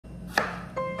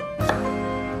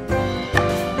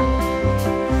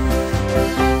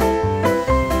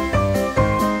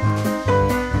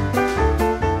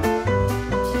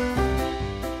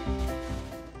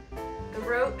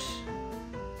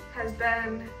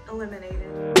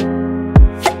eliminated.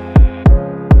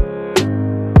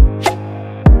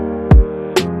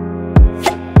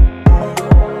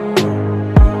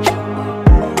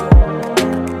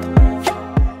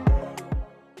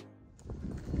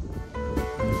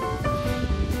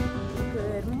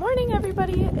 Good morning,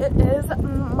 everybody. It is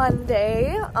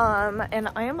Monday, and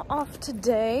I am off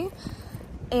today.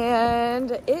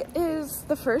 And it is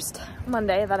the first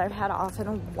Monday that I've had off in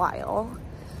a while.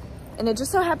 And it just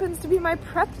so happens to be my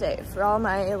prep day for all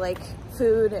my like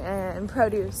food and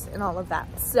produce and all of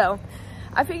that. So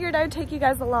I figured I'd take you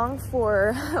guys along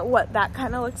for what that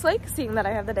kind of looks like, seeing that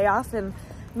I have the day off and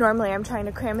normally I'm trying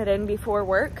to cram it in before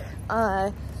work.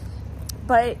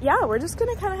 But yeah, we're just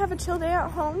gonna kind of have a chill day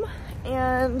at home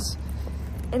and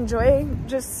enjoy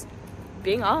just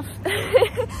being off.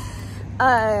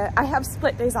 I have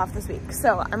split days off this week,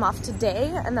 so I'm off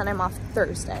today and then I'm off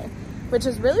Thursday, which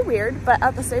is really weird, but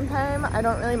at the same time, I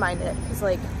don't really mind it, because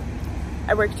like,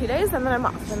 I work 2 days and then I'm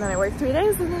off, and then I work 3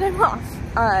 days and then I'm off.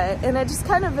 And it just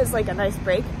kind of is like a nice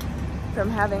break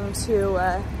from having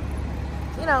to,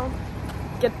 you know,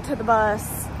 get to the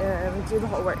bus and do the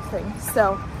whole work thing.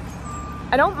 So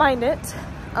I don't mind it,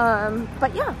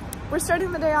 but yeah, we're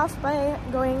starting the day off by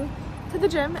going to the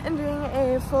gym and doing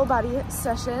a full body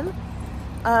session.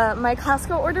 My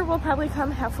Costco order will probably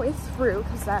come halfway through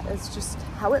because that is just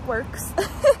how it works.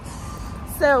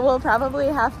 So we'll probably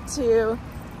have to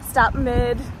stop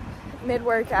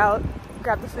mid-workout,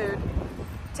 grab the food,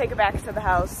 take it back to the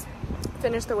house,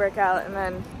 finish the workout, and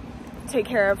then take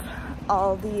care of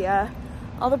all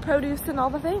the produce and all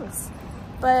the things.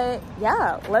 But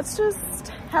yeah, let's just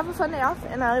have a fun day off,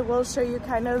 and I will show you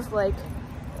kind of like,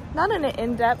 not an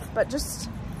in-depth, but just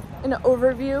an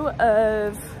overview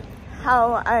of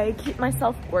how I keep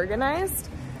myself organized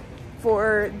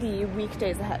for the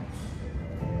weekdays ahead.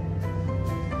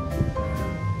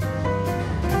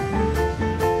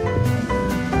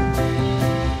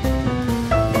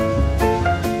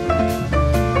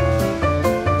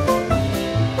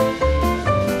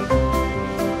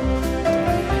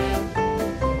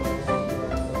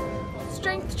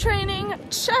 Strength training,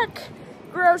 check.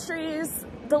 Groceries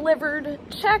delivered,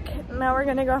 check. Now we're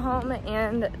gonna go home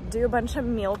and do a bunch of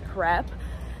meal prep.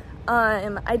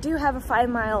 I do have a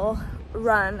 5-mile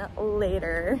run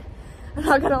later. I'm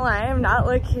not gonna lie, I'm not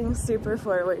looking super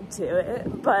forward to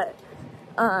it, but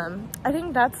I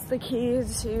think that's the key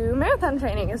to marathon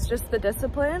training, is just the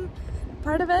discipline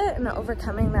part of it and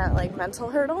overcoming that like mental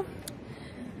hurdle.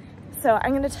 So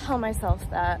I'm gonna tell myself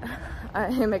that I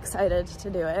am excited to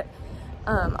do it.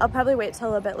 I'll probably wait till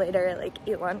a little bit later, like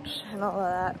eat lunch and all of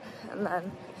that, and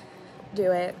then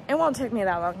do it. It won't take me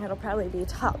that long. It'll probably be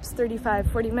tops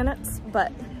 35-40 minutes,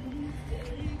 but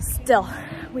still,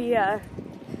 we are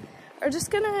just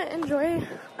gonna enjoy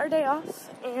our day off,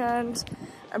 and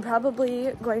I'm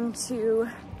probably going to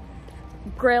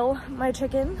grill my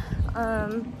chicken,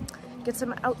 get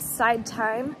some outside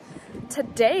time.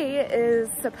 Today is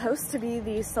supposed to be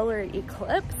the solar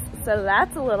eclipse, so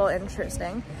that's a little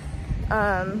interesting.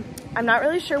 I'm not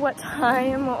really sure what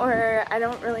time, or I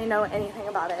don't really know anything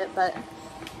about it, but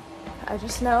I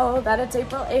just know that it's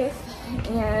April 8th,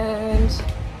 and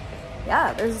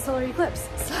yeah, there's a solar eclipse.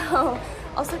 So,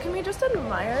 also, can we just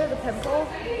admire the pimple?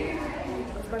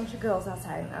 There's a bunch of girls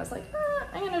outside, and I was like,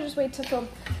 I'm gonna just wait to film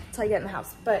until I get in the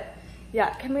house. But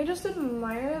yeah, can we just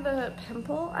admire the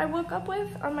pimple I woke up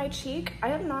with on my cheek? I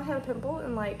have not had a pimple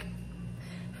in like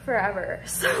forever,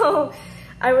 so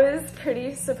I was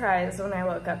pretty surprised when I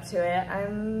woke up to it.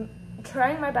 I'm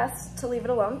trying my best to leave it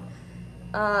alone.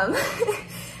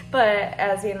 But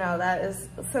as you know, that is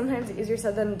sometimes easier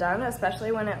said than done,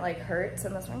 especially when it like hurts,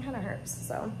 and this one kind of hurts.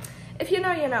 So if you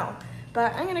know, you know.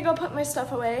 But I'm gonna go put my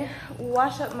stuff away,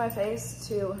 wash up my face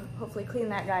to hopefully clean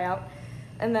that guy out,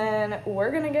 and then we're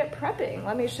gonna get prepping.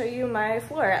 Let me show you my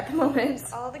floor at the moment.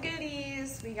 All the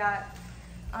goodies. We got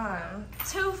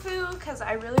tofu, because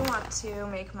I really want to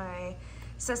make my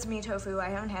sesame tofu. I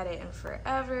haven't had it in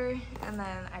forever. And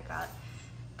then I got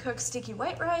cooked sticky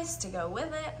white rice to go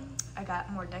with it. I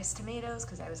got more diced tomatoes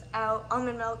because I was out.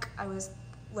 Almond milk, I was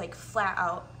like flat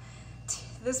out.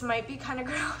 This might be kind of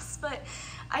gross, but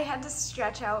I had to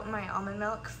stretch out my almond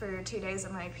milk for 2 days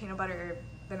of my peanut butter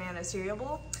banana cereal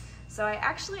bowl. So I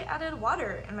actually added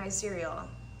water in my cereal.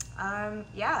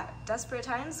 Yeah, desperate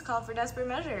times call for desperate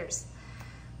measures.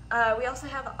 We also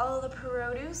have all the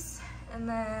produce, and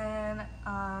then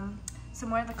some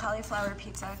more of the cauliflower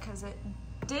pizza because it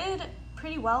did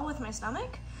pretty well with my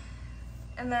stomach.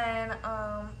 And then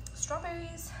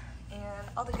strawberries and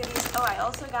all the goodies. Oh, I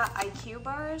also got IQ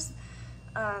bars.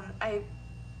 I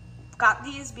got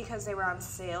these because they were on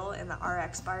sale and the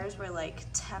RX bars were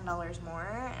like $10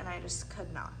 more and I just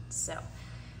could not. So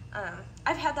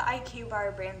I've had the IQ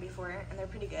bar brand before and they're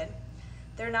pretty good.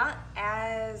 They're not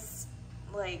as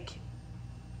like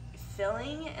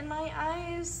filling in my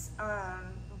eyes,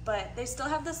 but they still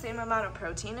have the same amount of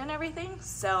protein and everything.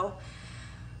 So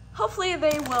hopefully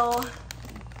they will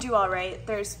do all right.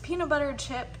 There's peanut butter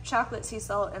chip, chocolate sea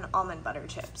salt, and almond butter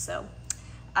chip. So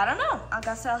I don't know, I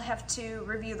guess I'll have to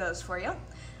review those for you. I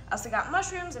also got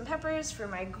mushrooms and peppers for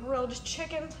my grilled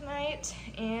chicken tonight,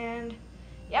 and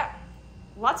yeah,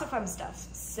 lots of fun stuff.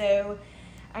 So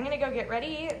I'm gonna go get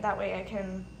ready, that way I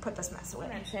can put this mess away.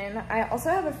 I also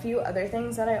have a few other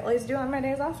things that I always do on my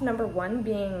days off. Number one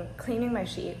being cleaning my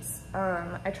sheets.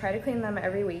 I try to clean them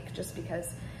every week just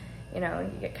because, you know,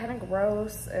 you get kind of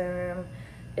gross, and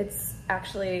it's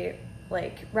actually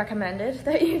like recommended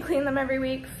that you clean them every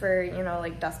week for, you know,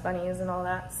 like dust bunnies and all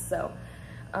that. So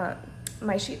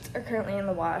my sheets are currently in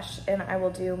the wash, and I will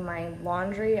do my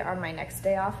laundry on my next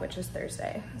day off, which is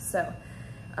Thursday. So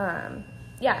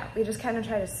yeah, we just kind of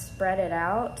try to spread it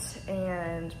out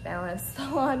and balance the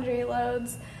laundry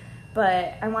loads.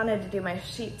 But I wanted to do my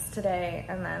sheets today,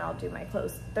 and then I'll do my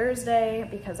clothes Thursday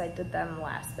because I did them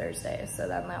last Thursday, so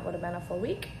then that would have been a full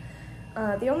week.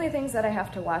 The only things that I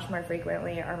have to wash more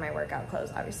frequently are my workout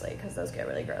clothes, obviously, because those get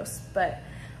really gross. But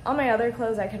all my other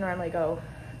clothes, I can normally go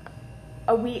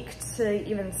a week to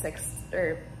even 6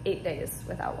 or 8 days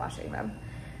without washing them.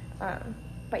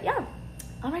 But yeah,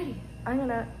 alrighty, I'm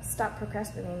gonna stop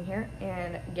procrastinating here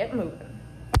and get moving.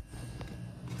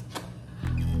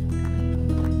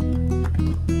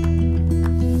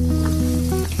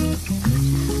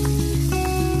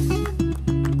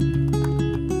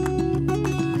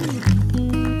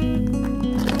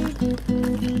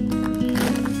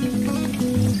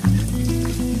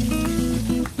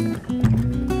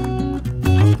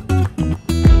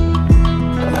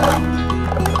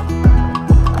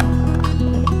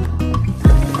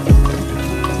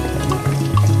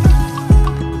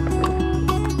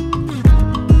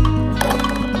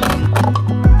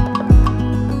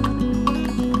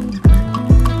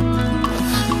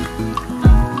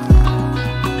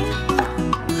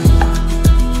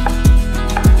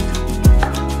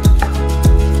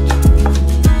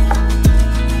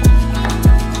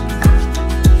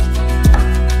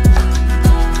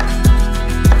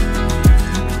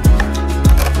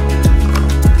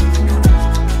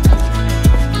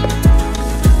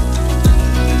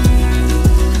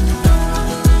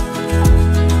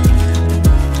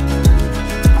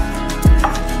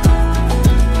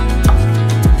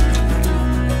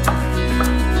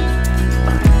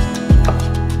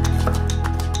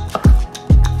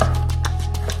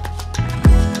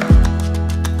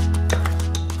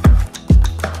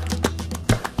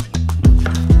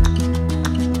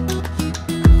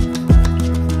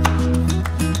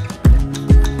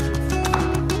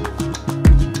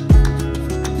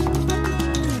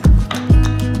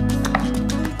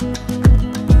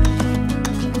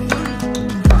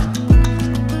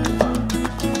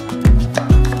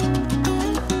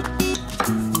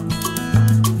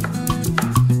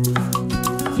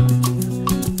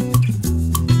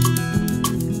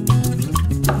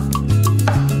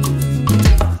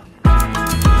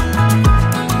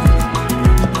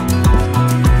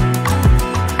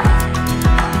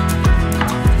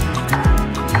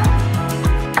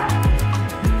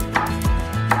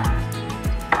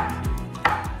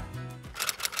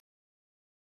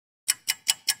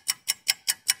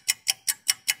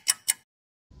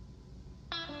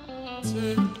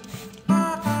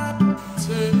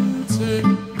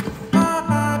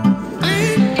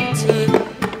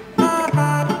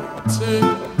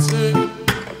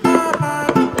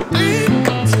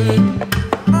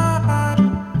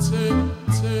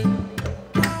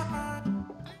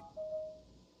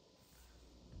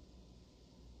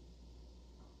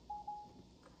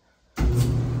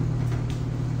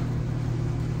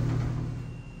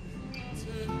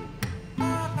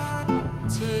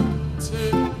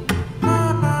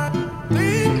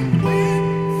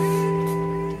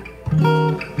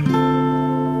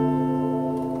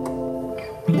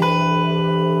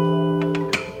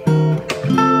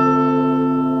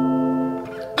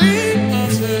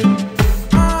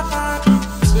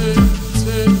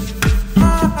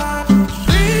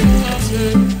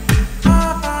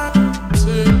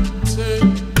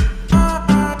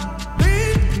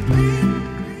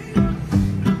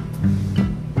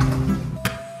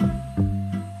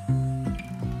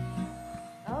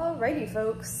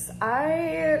 Folks,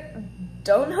 I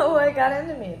don't know what got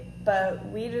into me, but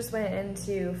we just went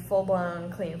into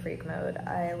full-blown clean freak mode.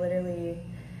 I literally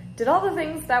did all the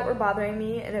things that were bothering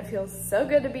me, and it feels so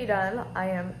good to be done. I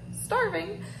am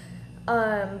starving,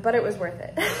 but it was worth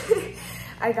it.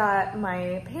 I got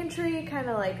my pantry kind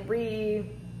of like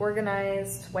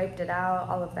reorganized, wiped it out,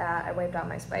 all of that. I wiped out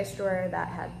my spice drawer that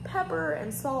had pepper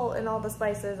and salt and all the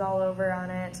spices all over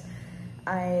on it.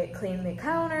 I cleaned the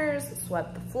counters,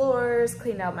 swept the floors,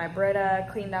 cleaned out my Brita,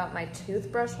 cleaned out my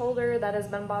toothbrush holder that has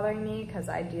been bothering me because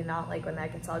I do not like when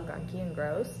that gets all gunky and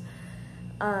gross.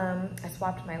 I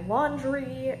swapped my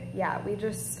laundry. Yeah,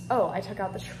 I took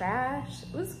out the trash.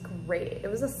 It was great.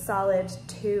 It was a solid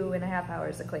 2.5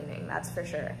 hours of cleaning, that's for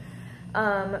sure.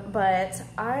 But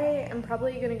I am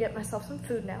probably gonna get myself some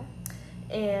food now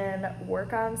and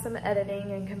work on some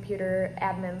editing and computer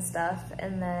admin stuff,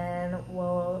 and then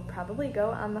we'll probably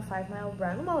go on the 5-mile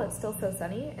run while it's still so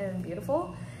sunny and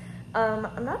beautiful.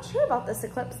 I'm not sure about this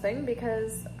eclipse thing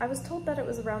because I was told that it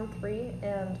was around 3,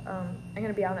 and I'm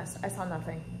gonna be honest, I saw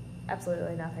nothing,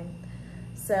 absolutely nothing.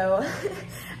 So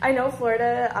I know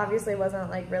Florida obviously wasn't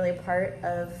like really part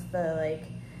of the like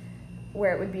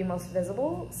where it would be most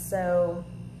visible, so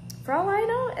for all I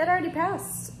know, it already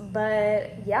passed.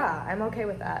 But yeah, I'm okay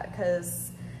with that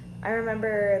because I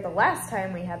remember the last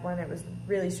time we had one, it was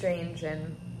really strange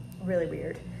and really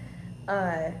weird.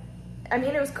 I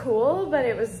mean, it was cool, but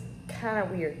it was kind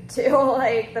of weird too.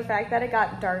 Like the fact that it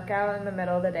got dark out in the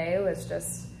middle of the day was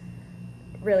just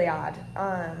really odd.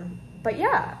 But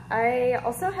yeah, I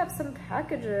also have some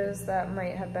packages that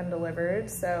might have been delivered,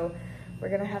 so we're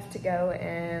gonna have to go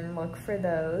and look for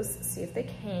those, see if they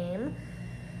came.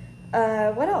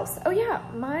 What else? Oh yeah,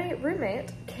 my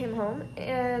roommate came home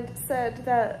and said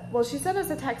that, well, she sent us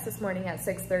a text this morning at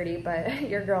 6:30, but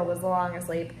your girl was long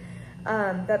asleep,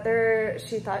 that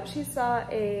she thought she saw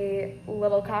a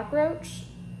little cockroach,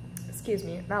 excuse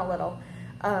me, not little,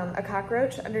 a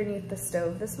cockroach underneath the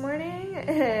stove this morning,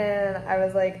 and I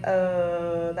was like,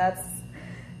 oh, that's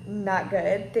not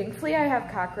good. Thankfully, I have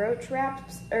cockroach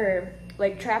traps, or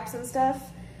like traps and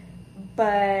stuff,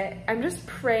 but I'm just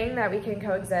praying that we can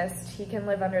coexist. He can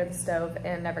live under the stove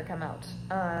and never come out.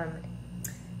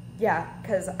 Yeah,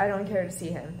 because I don't care to see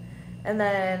him. And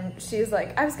then she's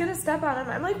like, I was gonna step on him.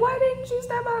 I'm like, why didn't you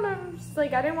step on him? She's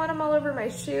like, I didn't want him all over my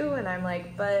shoe. And I'm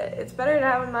like, but it's better to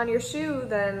have him on your shoe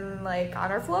than like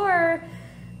on our floor.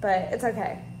 But it's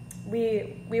okay.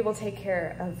 We will take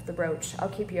care of the roach. I'll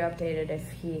keep you updated if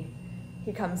he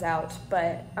comes out.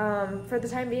 But for the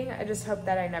time being, I just hope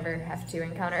that I never have to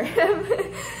encounter him.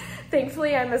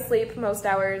 Thankfully, I'm asleep most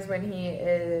hours when he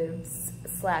is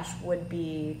 / would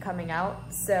be coming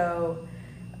out. So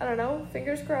I don't know,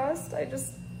 fingers crossed. I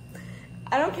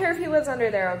don't care if he lives under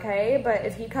there, okay? But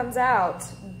if he comes out,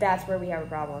 that's where we have a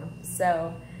problem.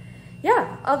 So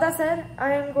yeah, all that said,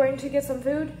 I am going to get some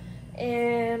food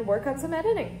and work on some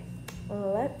editing.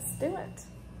 Let's do it.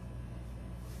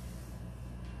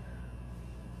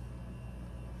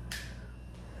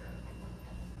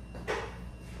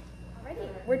 Alrighty,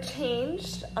 we're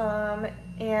changed,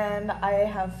 and I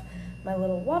have my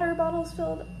little water bottles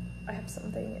filled. I have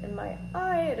something in my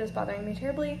eye, it is bothering me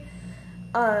terribly.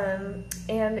 And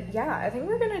yeah, I think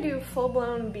we're gonna do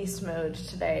full-blown beast mode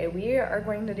today. We are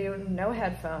going to do no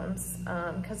headphones,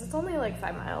 because it's only like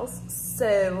 5 miles.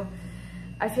 So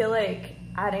I feel like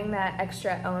adding that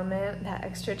extra element, that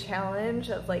extra challenge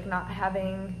of like not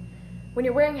having, when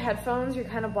you're wearing headphones, you're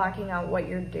kind of blocking out what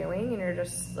you're doing and you're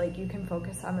just like, you can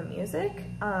focus on the music,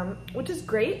 which is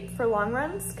great for long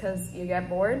runs because you get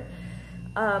bored.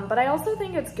 But I also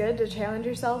think it's good to challenge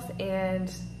yourself and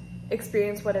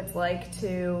experience what it's like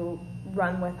to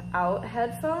run without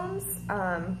headphones.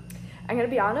 I'm gonna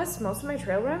be honest, most of my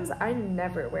trail runs, I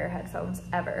never wear headphones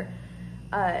ever.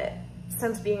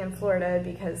 Since being in Florida,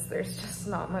 because there's just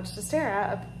not much to stare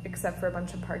at except for a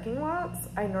bunch of parking lots,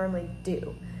 I normally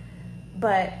do.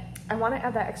 But I want to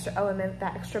add that extra element,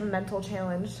 that extra mental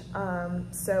challenge.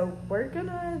 So we're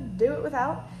gonna do it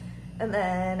without. And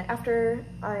then after,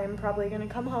 I'm probably gonna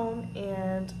come home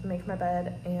and make my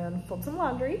bed and fold some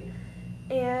laundry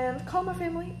and call my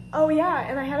family. Oh yeah,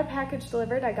 and I had a package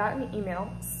delivered. I got an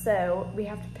email, so we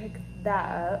have to pick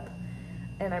that up.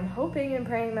 And I'm hoping and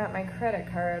praying that my credit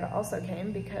card also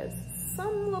came because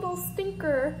some little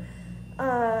stinker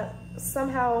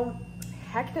somehow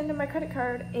hacked into my credit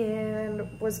card and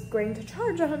was going to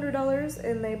charge $100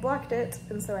 and they blocked it.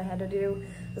 And so I had to do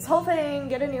this whole thing,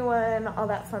 get a new one, all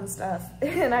that fun stuff.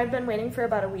 And I've been waiting for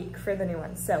about a week for the new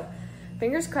one. So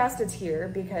fingers crossed it's here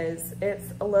because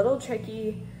it's a little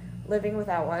tricky living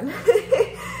without one.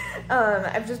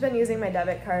 I've just been using my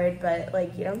debit card, but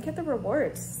like you don't get the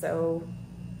rewards. So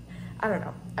I don't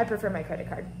know. I prefer my credit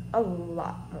card a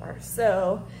lot more.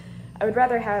 So I would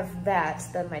rather have that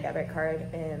than my debit card,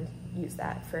 and use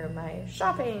that for my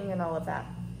shopping and all of that.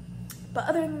 But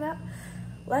other than that,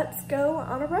 let's go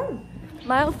on a run.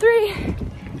 Mile 3.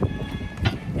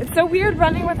 It's so weird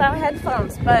running without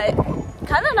headphones, but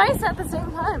kind of nice at the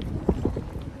same time.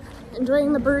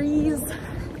 Enjoying the breeze.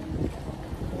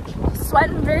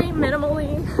 Sweating very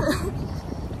minimally.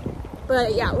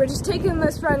 But yeah, we're just taking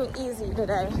this run easy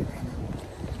today.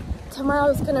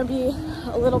 Tomorrow's gonna be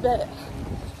a little bit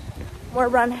more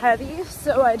run heavy,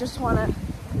 so I just wanna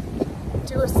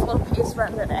do a slow pace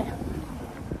run today.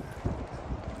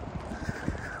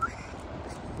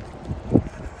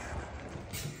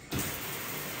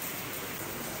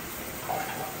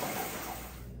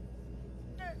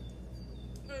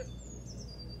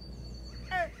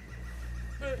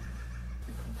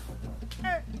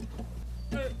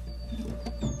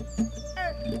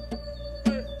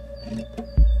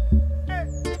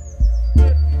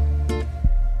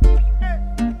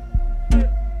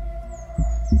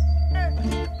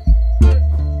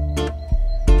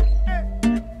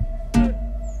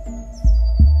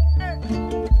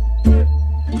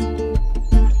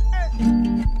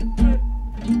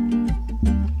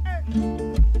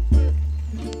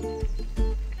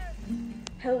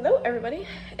 Hello everybody,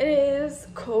 it is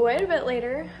quite a bit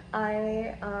later.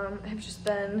 I have just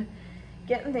been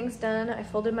getting things done. I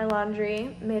folded my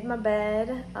laundry, made my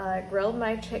bed, grilled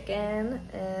my chicken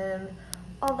and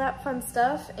all that fun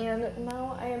stuff, and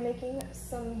now I am making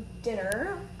some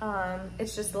dinner.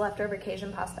 It's just the leftover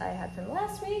Cajun pasta I had from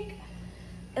last week.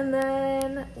 And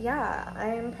then, yeah,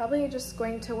 I'm probably just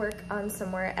going to work on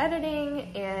some more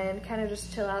editing and kind of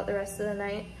just chill out the rest of the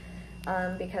night.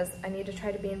 Because I need to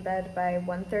try to be in bed by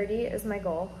 1:30 is my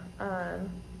goal.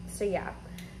 So yeah,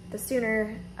 the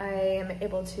sooner I am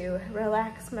able to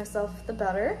relax myself, the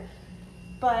better.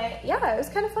 But yeah, it was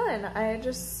kind of fun. I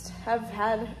just have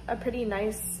had a pretty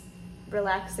nice,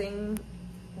 relaxing,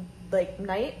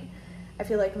 night. I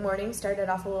feel like morning started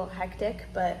off a little hectic,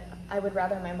 but I would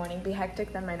rather my morning be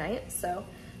hectic than my night. So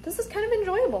this is kind of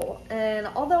enjoyable. And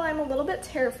although I'm a little bit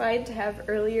terrified to have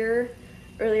earlier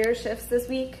shifts this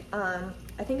week, I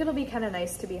think it'll be kind of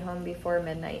nice to be home before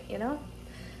midnight, you know?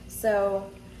 So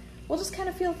we'll just kind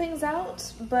of feel things out,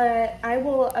 but I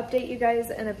will update you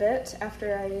guys in a bit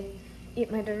after I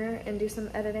eat my dinner and do some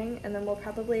editing, and then we'll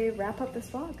probably wrap up this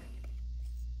vlog.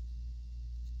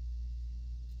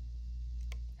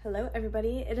 Hello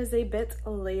everybody, it is a bit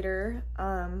later.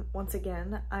 Once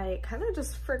again, I kind of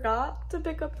just forgot to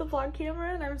pick up the vlog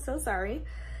camera and I'm so sorry.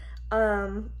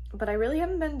 But I really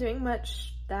haven't been doing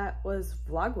much that was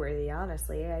vlog worthy,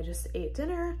 honestly. I just ate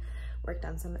dinner, worked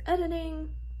on some editing,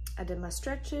 I did my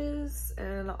stretches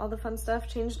and all the fun stuff,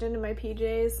 changed into my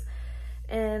PJs,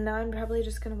 and now I'm probably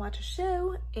just gonna watch a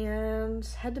show and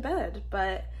head to bed.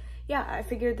 But yeah, I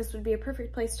figured this would be a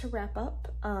perfect place to wrap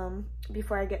up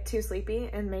before I get too sleepy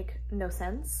and make no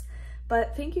sense.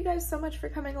 But thank you guys so much for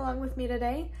coming along with me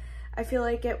today. I feel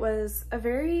like it was a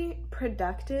very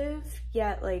productive,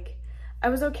 yet I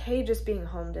was okay just being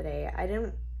home today. I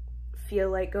didn't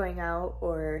feel like going out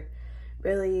or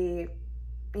really,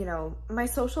 you know, my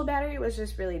social battery was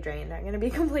just really drained. I'm gonna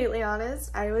be completely honest.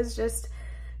 I was just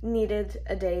needed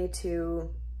a day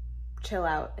to chill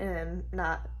out and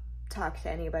not talk to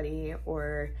anybody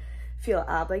or feel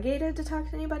obligated to talk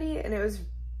to anybody, and it was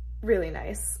really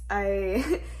nice.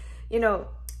 You know,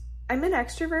 I'm an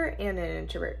extrovert and an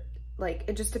introvert.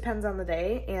 It just depends on the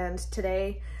day, and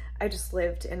today I just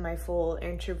lived in my full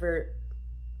introvert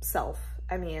self.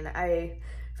 I mean,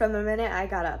 from the minute I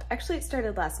got up, actually it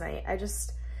started last night, I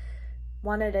just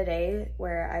wanted a day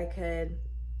where I could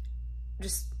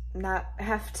just not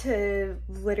have to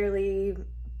literally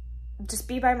just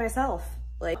be by myself.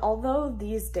 Although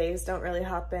these days don't really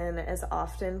happen as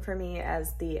often for me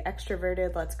as the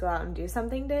extroverted let's go out and do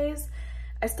something days,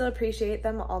 I still appreciate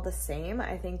them all the same.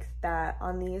 I think that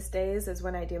on these days is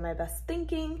when I do my best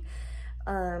thinking,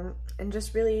 and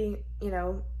just really, you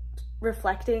know,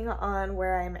 reflecting on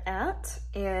where I'm at.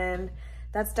 And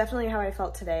that's definitely how I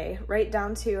felt today, right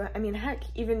down to, I mean, heck,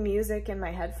 even music in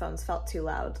my headphones felt too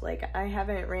loud. I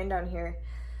haven't ran down here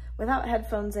without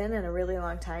headphones in a really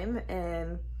long time,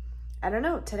 and I don't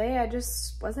know, today I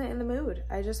just wasn't in the mood.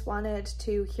 I just wanted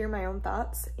to hear my own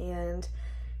thoughts and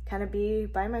kind of be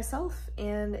by myself,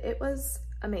 and it was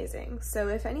amazing. So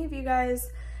if any of you guys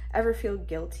ever feel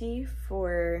guilty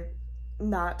for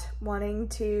not wanting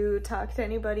to talk to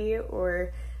anybody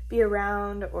or be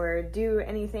around or do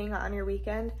anything on your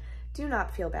weekend, do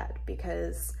not feel bad,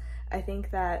 because I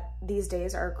think that these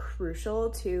days are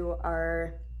crucial to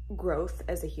our growth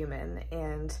as a human,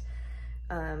 and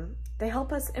they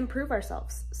help us improve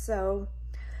ourselves. So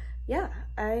yeah,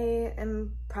 I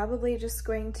am probably just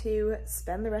going to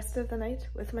spend the rest of the night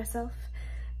with myself.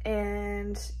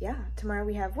 And yeah, tomorrow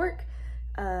we have work,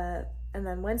 and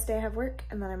then Wednesday I have work,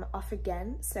 and then I'm off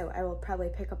again, so I will probably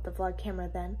pick up the vlog camera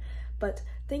then. But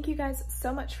thank you guys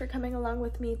so much for coming along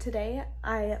with me today.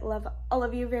 I love all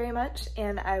of you very much,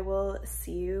 and I will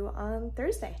see you on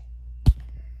Thursday.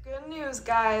 Good news,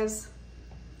 guys.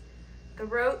 The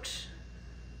roach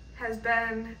has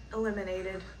been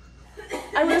eliminated.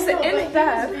 I was in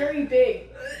bed. It's very big.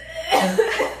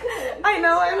 I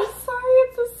know, I'm sorry,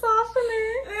 it's a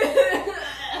softener.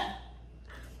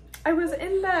 I was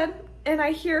in bed and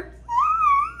I hear,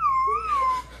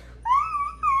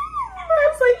 I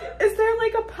was like, is there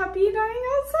like a puppy dying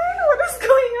outside? What is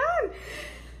going on?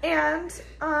 And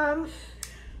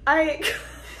I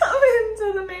come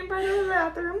into the main part of the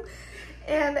bathroom,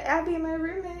 and Abby, my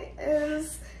roommate,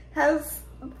 has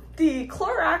the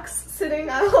Clorox sitting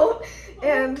out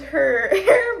and her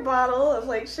hair bottle of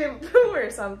like shampoo or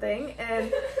something,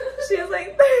 and she's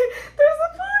like, there's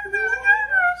a bug, there's a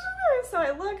cockroach in there. So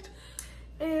I looked,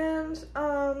 and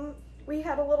we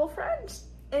had a little friend,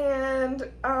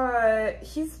 and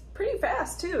he's pretty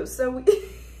fast too. So we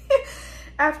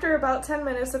after about 10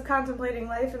 minutes of contemplating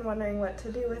life and wondering what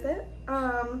to do with it,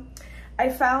 I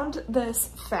found this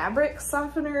fabric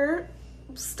softener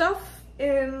stuff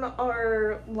in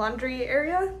our laundry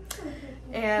area,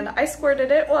 and I squirted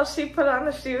it while she put on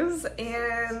the shoes,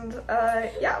 and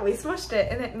yeah, we smushed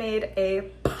it and it made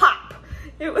a pop.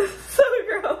 It was so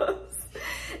gross.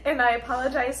 And I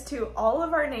apologize to all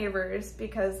of our neighbors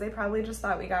because they probably just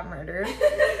thought we got murdered.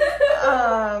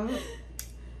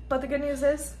 But the good news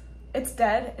is it's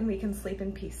dead and we can sleep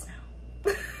in peace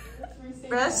now.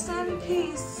 Rest in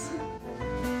peace.